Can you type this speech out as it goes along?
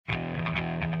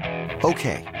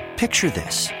Okay, picture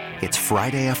this. It's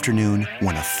Friday afternoon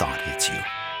when a thought hits you.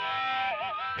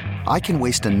 I can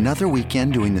waste another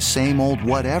weekend doing the same old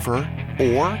whatever,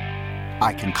 or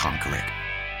I can conquer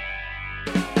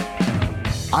it.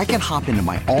 I can hop into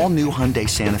my all-new Hyundai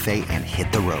Santa Fe and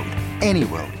hit the road. Any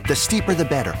road. The steeper, the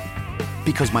better.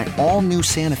 Because my all-new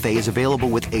Santa Fe is available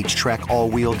with H-Track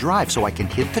all-wheel drive, so I can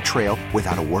hit the trail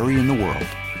without a worry in the world.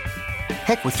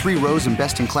 Heck, with 3 rows and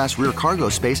best-in-class rear cargo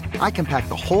space, I can pack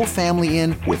the whole family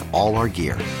in with all our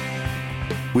gear.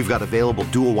 We've got available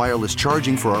dual wireless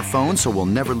charging for our phones, so we'll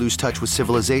never lose touch with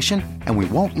civilization, and we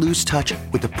won't lose touch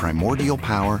with the primordial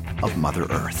power of Mother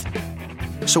Earth.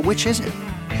 So which is it?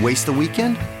 Waste the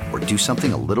weekend or do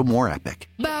something a little more epic?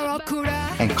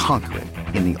 And conquer it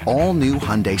in the all-new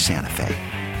Hyundai Santa Fe.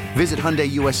 Visit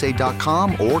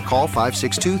HyundaiUSA.com or call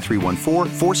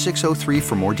 562-314-4603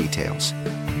 for more details.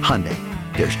 Hyundai,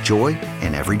 there's joy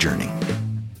in every journey.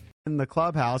 In the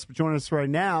clubhouse, but joining us right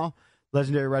now,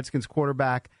 legendary Redskins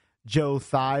quarterback Joe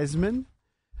Theismann.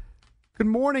 Good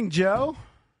morning, Joe.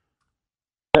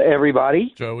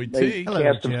 Everybody. Joey T.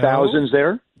 Cast of thousands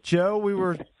there. Joe, we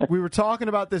were talking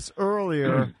about this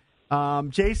earlier.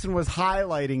 Jason was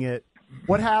highlighting it.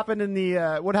 What happened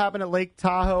what happened at Lake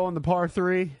Tahoe on the par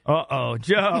 3? Uh-oh,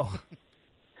 Joe.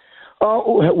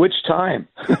 Oh, which time?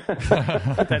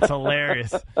 That's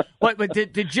hilarious. What? But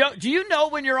did Joe? Do you know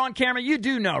when you're on camera? You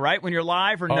do know, right? When you're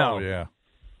live or no? Oh yeah.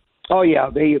 Oh yeah.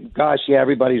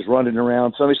 Everybody's running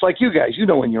around. So it's like you guys. You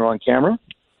know when you're on camera.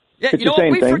 Yeah. It's you know the what?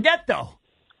 same We thing. forget though.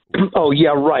 Oh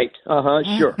yeah, right.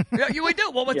 Sure. Yeah, we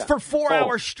do. Well, it's for 4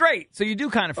 hours straight, so you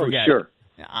do kind of forget. Oh, sure.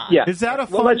 Yeah. Is that a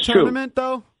fun tournament,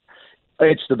 though?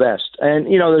 It's the best. And,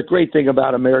 the great thing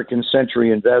about American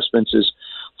Century Investments is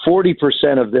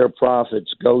 40% of their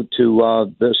profits go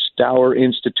to the Stour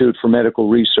Institute for Medical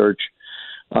Research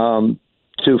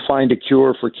to find a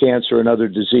cure for cancer and other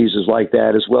diseases like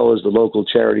that, as well as the local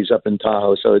charities up in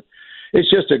Tahoe. So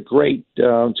it's just a great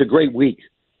week.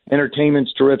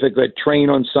 Entertainment's terrific. I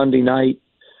train on Sunday night.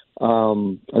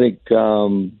 I think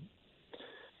One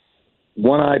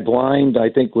Eye Blind, I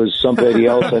think, was somebody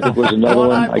else. I think was another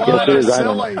one. I guess it is. I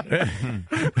don't know.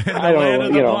 I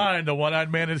don't know. Blind, the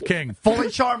one-eyed man is king. Fully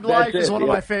Charmed Life is one of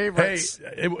my favorites.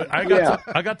 Hey, I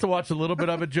got to watch a little bit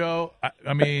of it, Joe.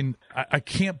 I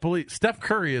can't believe Steph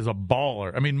Curry is a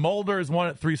baller. I mean, Mulder has won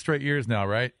it 3 straight years now,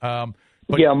 right? But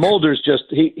Mulder's just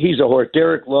he's a horse.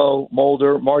 Derek Lowe,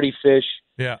 Mulder, Marty Fish.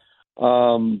 Yeah.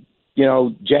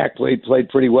 Jack played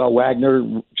pretty well.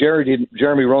 Wagner, Jeremy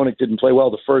Roenick didn't play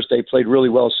well the first day. Played really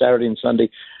well Saturday and Sunday.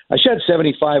 I shot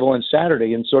 75 on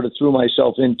Saturday and sort of threw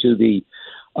myself into the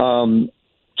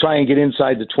try and get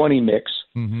inside the 20 mix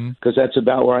because that's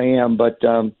about where I am. But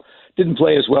didn't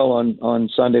play as well on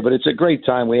Sunday. But it's a great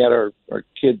time. We had our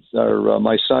kids,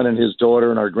 my son and his daughter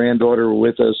and our granddaughter were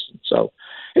with us. So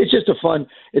it's just a fun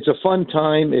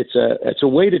time. It's a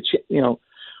way to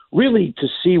really to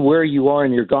see where you are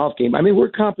in your golf game. I mean, we're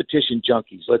competition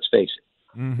junkies, let's face it.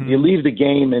 Mm-hmm. You leave the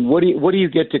game, and what do you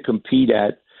get to compete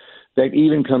at that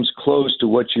even comes close to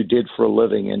what you did for a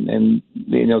living? And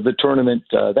the tournament,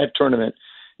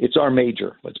 it's our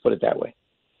major. Let's put it that way.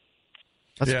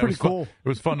 That's pretty cool. It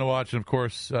was fun to watch, and of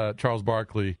course, Charles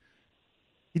Barkley.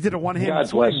 He did a one-handed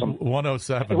swing.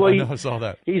 107. Well, I saw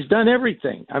that. He's done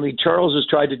everything. I mean, Charles has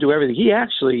tried to do everything. He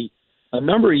actually, a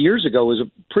number of years ago, was a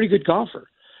pretty good golfer.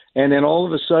 And then all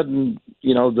of a sudden,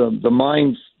 the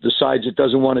mind decides it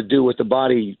doesn't want to do what the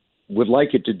body would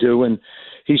like it to do. And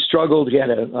he struggled. He had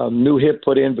a new hip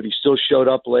put in, but he still showed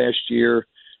up last year.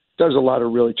 Does a lot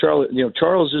of really Charles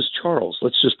is Charles.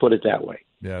 Let's just put it that way.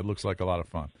 Yeah, it looks like a lot of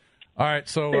fun. All right,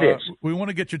 so we want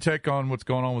to get your take on what's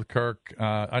going on with Kirk.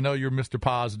 I know you're Mr.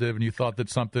 Positive, and you thought that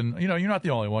something, you're not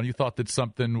the only one. You thought that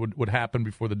something would happen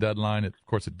before the deadline. Of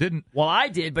course, it didn't. Well, I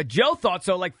did, but Joe thought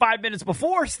so like 5 minutes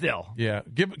before still. Yeah.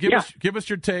 Give us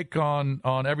your take on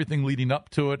everything leading up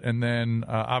to it, and then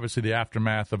obviously the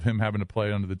aftermath of him having to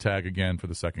play under the tag again for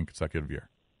the second consecutive year.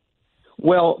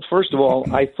 Well, first of all,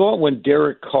 I thought when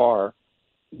Derek Carr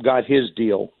got his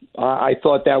deal, I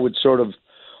thought that would sort of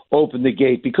open the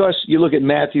gate, because you look at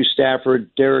Matthew Stafford,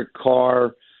 Derek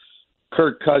Carr,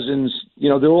 Kirk Cousins,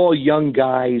 they're all young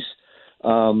guys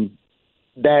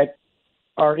that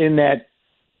are in that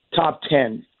top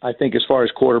 10, I think, as far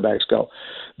as quarterbacks go.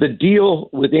 The deal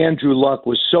with Andrew Luck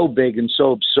was so big and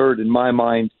so absurd in my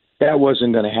mind that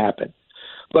wasn't going to happen.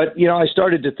 But, I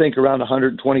started to think around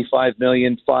 $125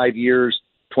 million, 5 years,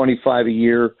 25 a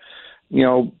year,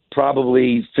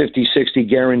 probably 50, 60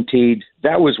 guaranteed.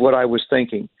 That was what I was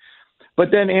thinking. But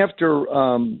then after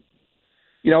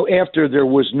there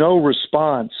was no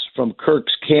response from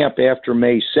Kirk's camp after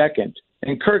May 2nd,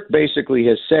 and Kirk basically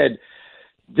has said,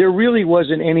 there really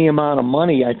wasn't any amount of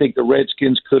money I think the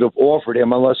Redskins could have offered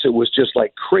him, unless it was just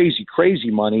like crazy,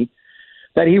 crazy money,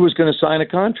 that he was going to sign a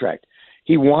contract.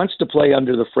 He wants to play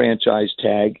under the franchise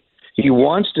tag. He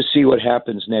wants to see what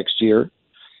happens next year.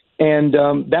 And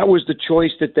that was the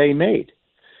choice that they made.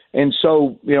 And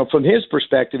so, from his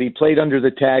perspective, he played under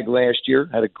the tag last year,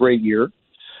 had a great year.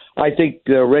 I think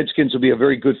the Redskins will be a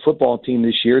very good football team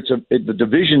this year. The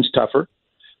division's tougher,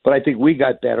 but I think we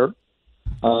got better.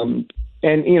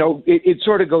 It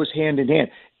sort of goes hand in hand.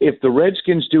 If the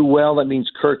Redskins do well, that means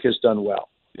Kirk has done well.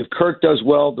 If Kirk does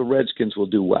well, the Redskins will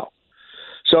do well.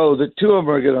 So the two of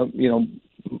them are going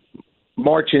to,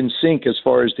 march in sync as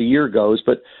far as the year goes.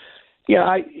 But,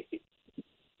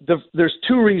 there's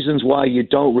two reasons why you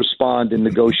don't respond in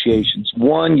negotiations.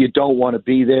 One, you don't want to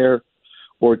be there,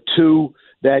 or two,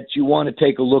 that you want to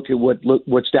take a look at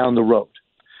what's down the road.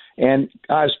 And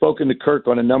I've spoken to Kirk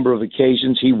on a number of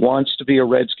occasions. He wants to be a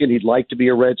Redskin. He'd like to be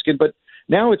a Redskin, but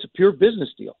now it's a pure business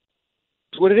deal.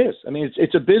 It's what it is. I mean,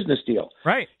 it's a business deal.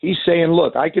 Right. He's saying,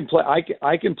 look, I can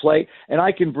play, and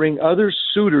I can bring other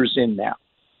suitors in now.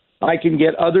 I can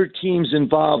get other teams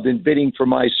involved in bidding for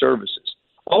my services.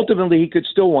 Ultimately, he could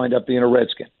still wind up being a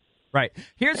Redskin. Right.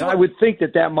 I would think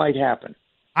that might happen.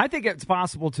 I think it's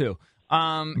possible, too.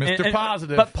 Mr.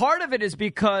 Positive. But part of it is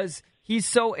because he's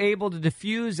so able to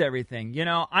diffuse everything.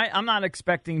 I'm not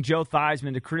expecting Joe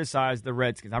Theismann to criticize the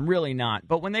Redskins. I'm really not.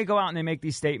 But when they go out and they make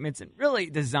these statements, and really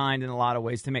designed in a lot of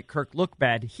ways to make Kirk look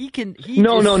bad,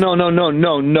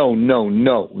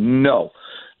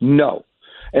 No.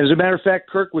 As a matter of fact,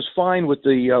 Kirk was fine with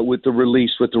the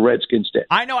release what the Redskins did.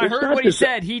 I know. I heard what he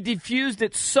said. He diffused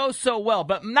it so well,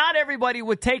 but not everybody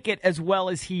would take it as well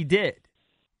as he did.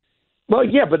 Well,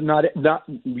 yeah, but not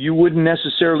you wouldn't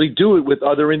necessarily do it with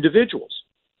other individuals.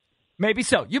 Maybe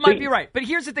so. You might be right. But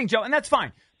here's the thing, Joe, and that's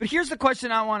fine. But here's the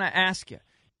question I want to ask you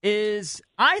is,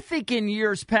 I think in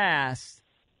years past,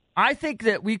 I think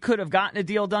that we could have gotten a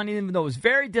deal done, even though it was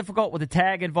very difficult with the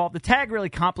tag involved. The tag really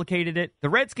complicated it. The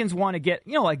Redskins want to get,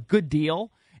 a good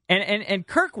deal. And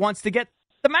Kirk wants to get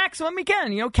the maximum he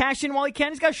can, cash in while he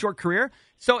can. He's got a short career.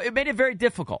 So it made it very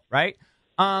difficult, right?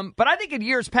 But I think in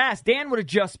years past, Dan would have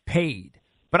just paid.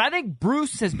 But I think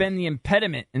Bruce has been the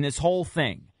impediment in this whole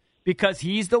thing because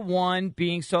he's the one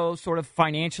being so sort of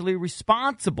financially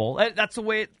responsible. That's the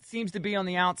way it seems to be on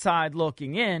the outside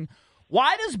looking in.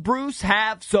 Why does Bruce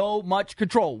have so much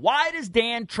control? Why does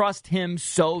Dan trust him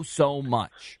so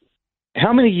much?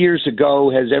 How many years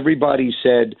ago has everybody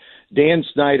said, Dan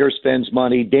Snyder spends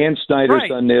money, Dan Snyder's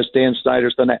done this, Dan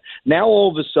Snyder's done that? Now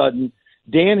all of a sudden,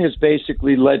 Dan has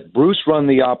basically let Bruce run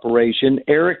the operation.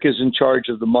 Eric is in charge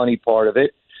of the money part of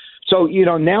it. So,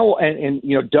 now, and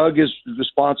Doug is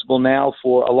responsible now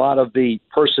for a lot of the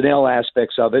personnel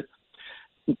aspects of it.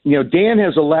 Dan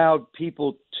has allowed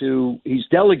people he's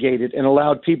delegated and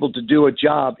allowed people to do a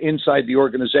job inside the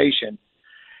organization.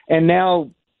 And now,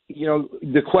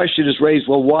 the question is raised,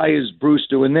 well, why is Bruce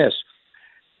doing this?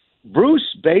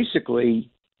 Bruce basically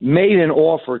made an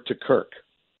offer to Kirk,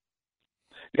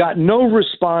 got no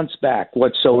response back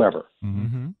whatsoever.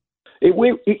 Mm-hmm.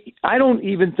 I don't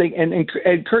even think, and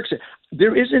Kirk said,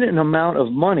 there isn't an amount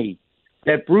of money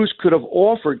that Bruce could have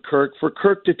offered Kirk for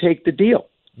Kirk to take the deal.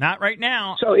 Not right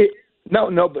now. So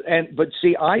but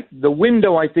see, the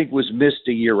window I think was missed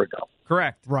a year ago.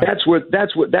 Correct. Right. That's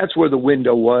where the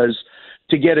window was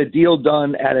to get a deal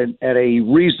done at a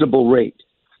reasonable rate.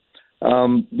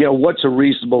 What's a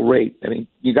reasonable rate? I mean,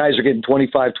 you guys are getting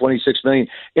 25, 26 million.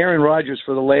 Aaron Rodgers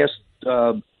for the last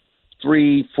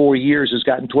 3-4 years has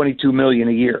gotten $22 million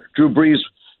a year. Drew Brees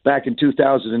back in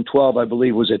 2012, I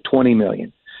believe, was at $20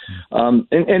 million.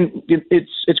 And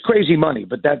it's crazy money,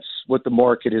 but that's what the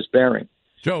market is bearing.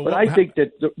 Joe, but I think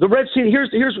that the Redskins,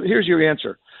 here's your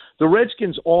answer. The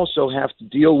Redskins also have to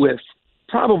deal with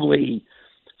probably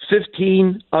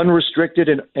 15 unrestricted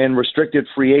and restricted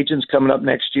free agents coming up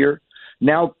next year.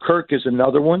 Now Kirk is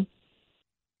another one.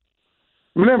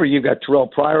 Remember, you've got Terrell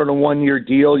Pryor on a 1-year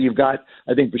deal. You've got,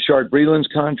 I think, Bashard Breeland's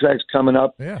contracts coming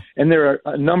up. Yeah. And there are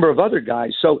a number of other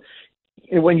guys. So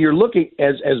when you're looking,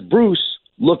 as Bruce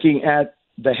looking at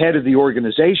the head of the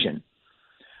organization,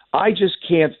 I just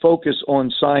can't focus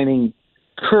on signing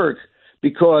Kirk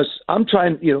because I'm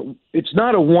trying, this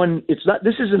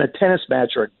isn't a tennis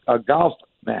match or a golf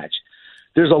match.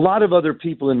 There's a lot of other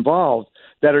people involved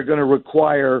that are going to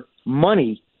require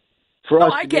money for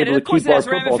us to be able to keep our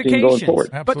football team going forward.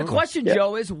 Absolutely. But the question,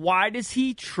 Joe, is why does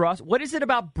he trust? What is it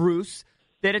about Bruce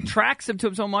that attracts him to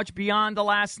him so much beyond the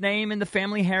last name and the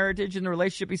family heritage and the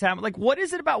relationship he's having? Like, what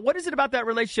is it about that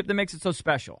relationship that makes it so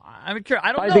special? I'm curious.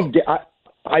 I don't know.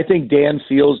 I think Dan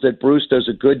feels that Bruce does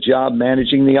a good job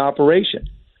managing the operation.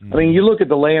 I mean, you look at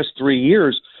the last 3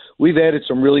 years, we've added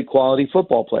some really quality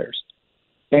football players.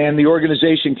 And the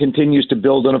organization continues to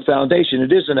build on a foundation.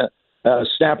 It isn't a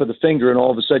snap of the finger and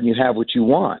all of a sudden you have what you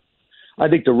want. I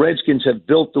think the Redskins have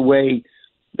built the way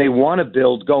they want to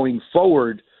build going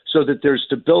forward so that there's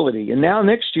stability. And now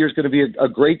next year is going to be a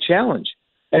great challenge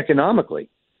economically.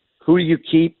 Who do you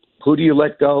keep? Who do you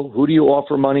let go? Who do you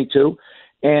offer money to?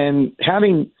 And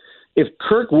if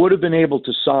Kirk would have been able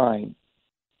to sign,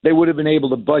 they would have been able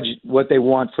to budget what they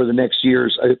want for the next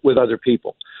years with other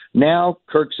people. Now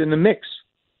Kirk's in the mix.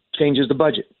 Changes the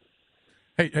budget.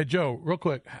 Hey, Joe, real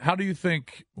quick, how do you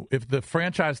think if the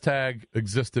franchise tag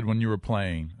existed when you were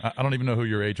playing? I don't even know who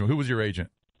your agent. Who was your agent?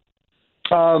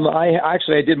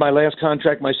 I did my last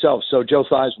contract myself, so Joe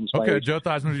Theismann's my agent. Joe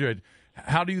Theismann was your agent.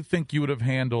 How do you think you would have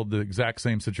handled the exact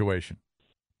same situation?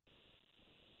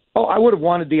 Oh, I would have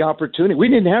wanted the opportunity. We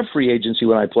didn't have free agency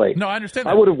when I played. No, I understand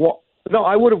that. I would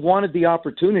have wanted the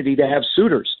opportunity to have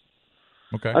suitors.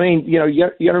 Okay. I mean, you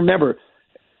got to remember,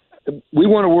 we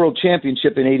won a world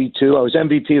championship in '82. I was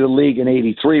MVP of the league in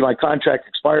 '83. My contract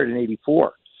expired in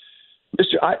 '84.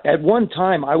 At one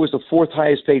time, I was the fourth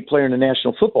highest paid player in the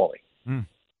National Football League.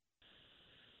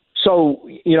 So,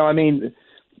 I mean,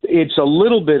 it's a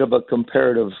little bit of a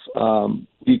comparative.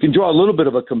 You can draw a little bit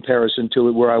of a comparison to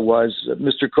it where I was.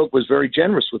 Mr. Cook was very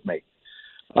generous with me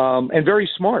and very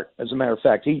smart, as a matter of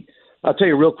fact. I'll tell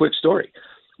you a real quick story.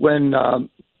 When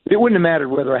it wouldn't have mattered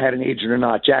whether I had an agent or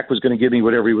not. Jack was going to give me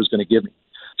whatever he was going to give me.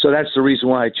 So that's the reason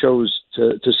why I chose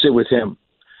to sit with him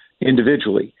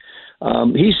individually.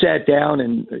 He sat down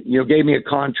and gave me a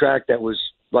contract that was,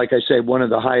 like I say, one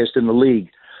of the highest in the league.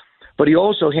 But he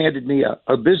also handed me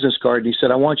a business card, and he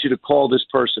said, I want you to call this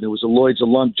person. It was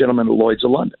a gentleman at Lloyd's of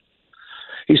London.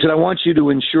 He said, I want you to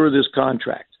insure this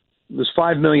contract. It was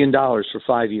 $5 million for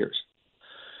 5 years.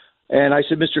 And I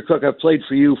said, Mr. Cook, I've played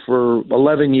for you for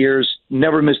 11 years,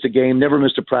 never missed a game, never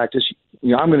missed a practice.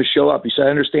 I'm going to show up. He said, I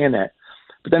understand that.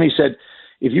 But then he said,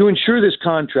 if you insure this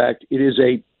contract, it is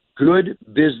a good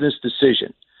business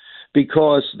decision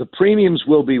because the premiums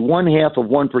will be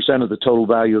 0.5% of the total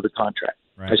value of the contract.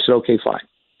 Right. I said, okay, fine.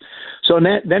 So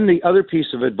then the other piece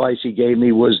of advice he gave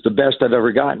me was the best I've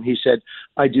ever gotten. He said,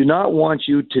 I do not want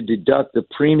you to deduct the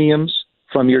premiums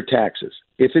from your taxes.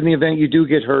 If in the event you do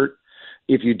get hurt,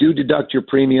 if you do deduct your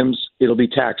premiums, it'll be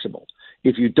taxable.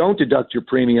 If you don't deduct your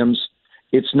premiums,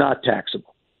 it's not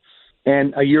taxable.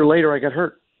 And a year later, I got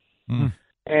hurt. Mm.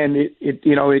 And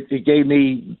it gave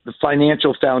me the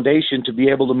financial foundation to be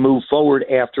able to move forward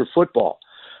after football.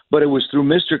 But it was through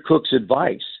Mr. Cook's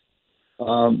advice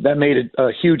that made a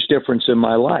huge difference in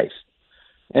my life.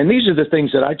 And these are the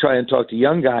things that I try and talk to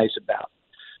young guys about.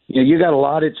 You got a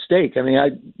lot at stake. I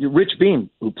mean, Rich Beam,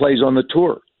 who plays on the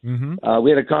tour,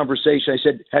 we had a conversation. I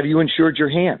said, have you insured your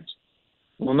hands?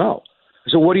 Well, no.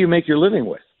 So what do you make your living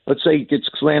with? Let's say you get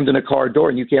slammed in a car door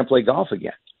and you can't play golf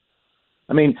again.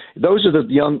 I mean, those are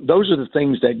the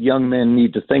things that young men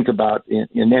need to think about,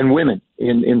 and women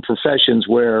in professions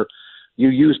where you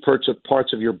use parts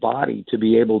of your body to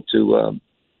be able to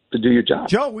do your job.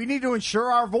 Joe, we need to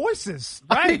insure our voices.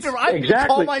 Right. I need to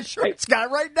call my insurance guy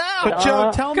right now. But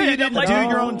Joe, tell me you didn't do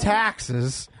your own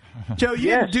taxes. Joe,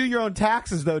 you didn't do your own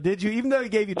taxes, though, did you? Even though he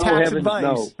gave you tax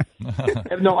advice.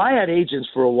 No, I had agents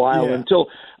for a while until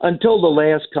the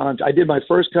last contract. I did my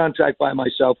first contract by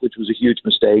myself, which was a huge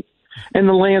mistake. And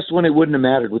the last one, it wouldn't have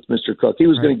mattered with Mr. Cook. He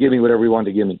was going to give me whatever he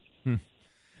wanted to give me.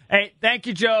 Hey, thank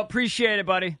you, Joe. Appreciate it,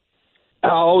 buddy.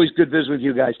 Always good visit with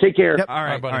you guys. Take care. Yep. All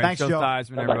right, buddy. Thanks, Joe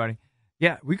Theismann, everybody.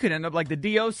 Yeah, we could end up like the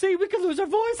DOC. We could lose our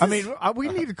voices. I mean, we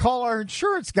need to call our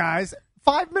insurance guys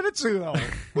 5 minutes ago.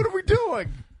 What are we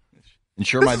doing?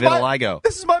 Insure my vitiligo.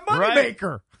 This is my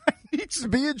moneymaker. He needs to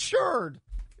be insured.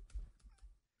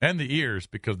 And the ears,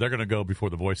 because they're going to go before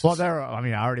the voices. Well, I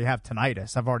already have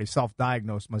tinnitus. I've already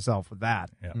self-diagnosed myself with that.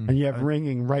 Yeah. And you have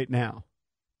ringing right now.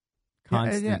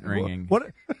 Constant ringing. What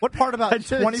part about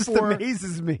 24? It just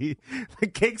amazes me. The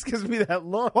Cakes gives me that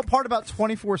look. What part about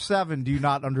 24/7 do you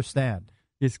not understand?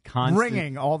 It's constant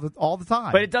ringing all the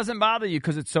time. But it doesn't bother you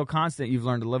because it's so constant. You've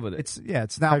learned to live with it.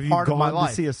 It's now have part you of my gone life.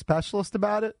 to see a specialist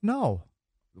about it? No.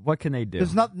 What can they do?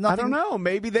 There's nothing. I don't know.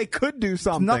 Maybe they could do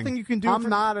something. There's nothing you can do.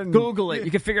 Google it.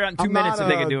 You can figure it out in 2 minutes if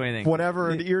they can do anything. Whatever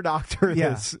an ear doctor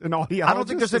is. An audiologist. I don't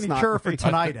think there's any cure for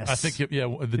tinnitus. I think, the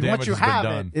damage once you has been have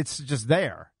done. it's just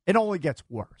there. It only gets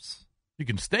worse. You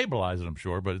can stabilize it, I'm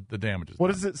sure, but the damage is What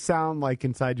done. does it sound like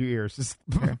inside your ears? Just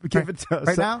give it to us.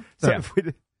 Right now?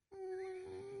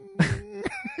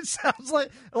 It sounds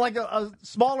like a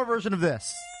smaller version of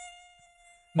this.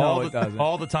 No, it doesn't.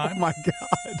 All the time? Oh, my God.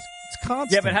 It's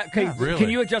constant. Yeah, but really? Can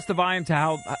you adjust the volume to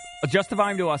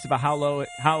us about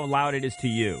how loud it is to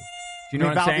you? Do you know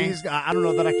what I'm saying? Valdez, I don't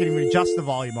know that I can even adjust the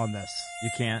volume on this. You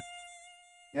can't.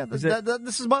 Yeah,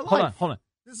 this is my life. Hold on.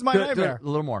 This is my Do it nightmare. a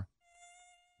little more.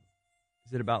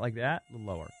 Is it about like that? A little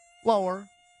lower. Lower.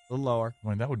 A little lower. I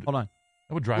mean, that would Hold on.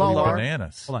 drive me Lower.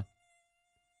 bananas. Hold on.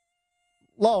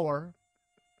 Lower.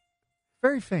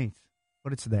 Very faint,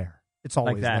 but it's there. It's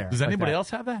always that. there. Does anybody else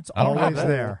have that? It's I don't have always that.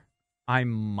 there. I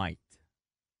might.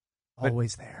 But-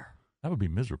 Always there. That would be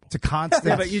miserable. It's a constant.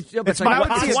 Yeah, but it's it's like my,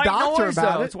 white, I would see it's a white doctor noise,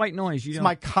 about though. it. It's white noise. You It's don't,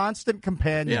 my constant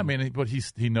companion. Yeah, I mean, but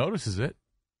he notices it.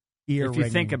 Ear if you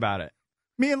ringing. think about it.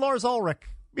 Me and Lars Ulrich.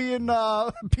 Me and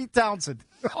Pete Townsend.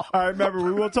 All right, remember,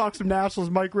 we will talk some Nationals.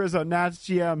 Mike Rizzo, Nats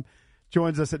GM,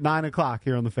 joins us at 9 o'clock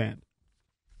here on The Fan.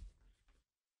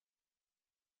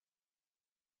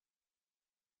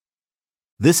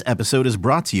 This episode is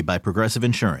brought to you by Progressive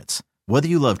Insurance. Whether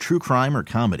you love true crime or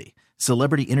comedy,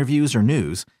 celebrity interviews or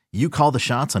news, you call the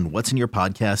shots on what's in your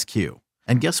podcast queue.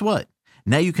 And guess what?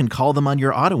 Now you can call them on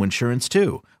your auto insurance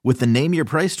too with the Name Your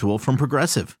Price tool from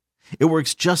Progressive. It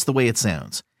works just the way it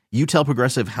sounds. You tell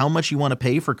Progressive how much you want to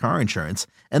pay for car insurance,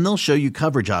 and they'll show you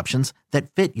coverage options that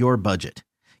fit your budget.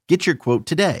 Get your quote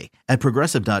today at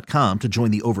Progressive.com to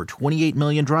join the over 28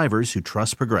 million drivers who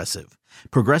trust Progressive.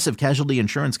 Progressive Casualty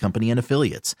Insurance Company and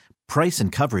Affiliates. Price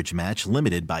and coverage match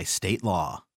limited by state law.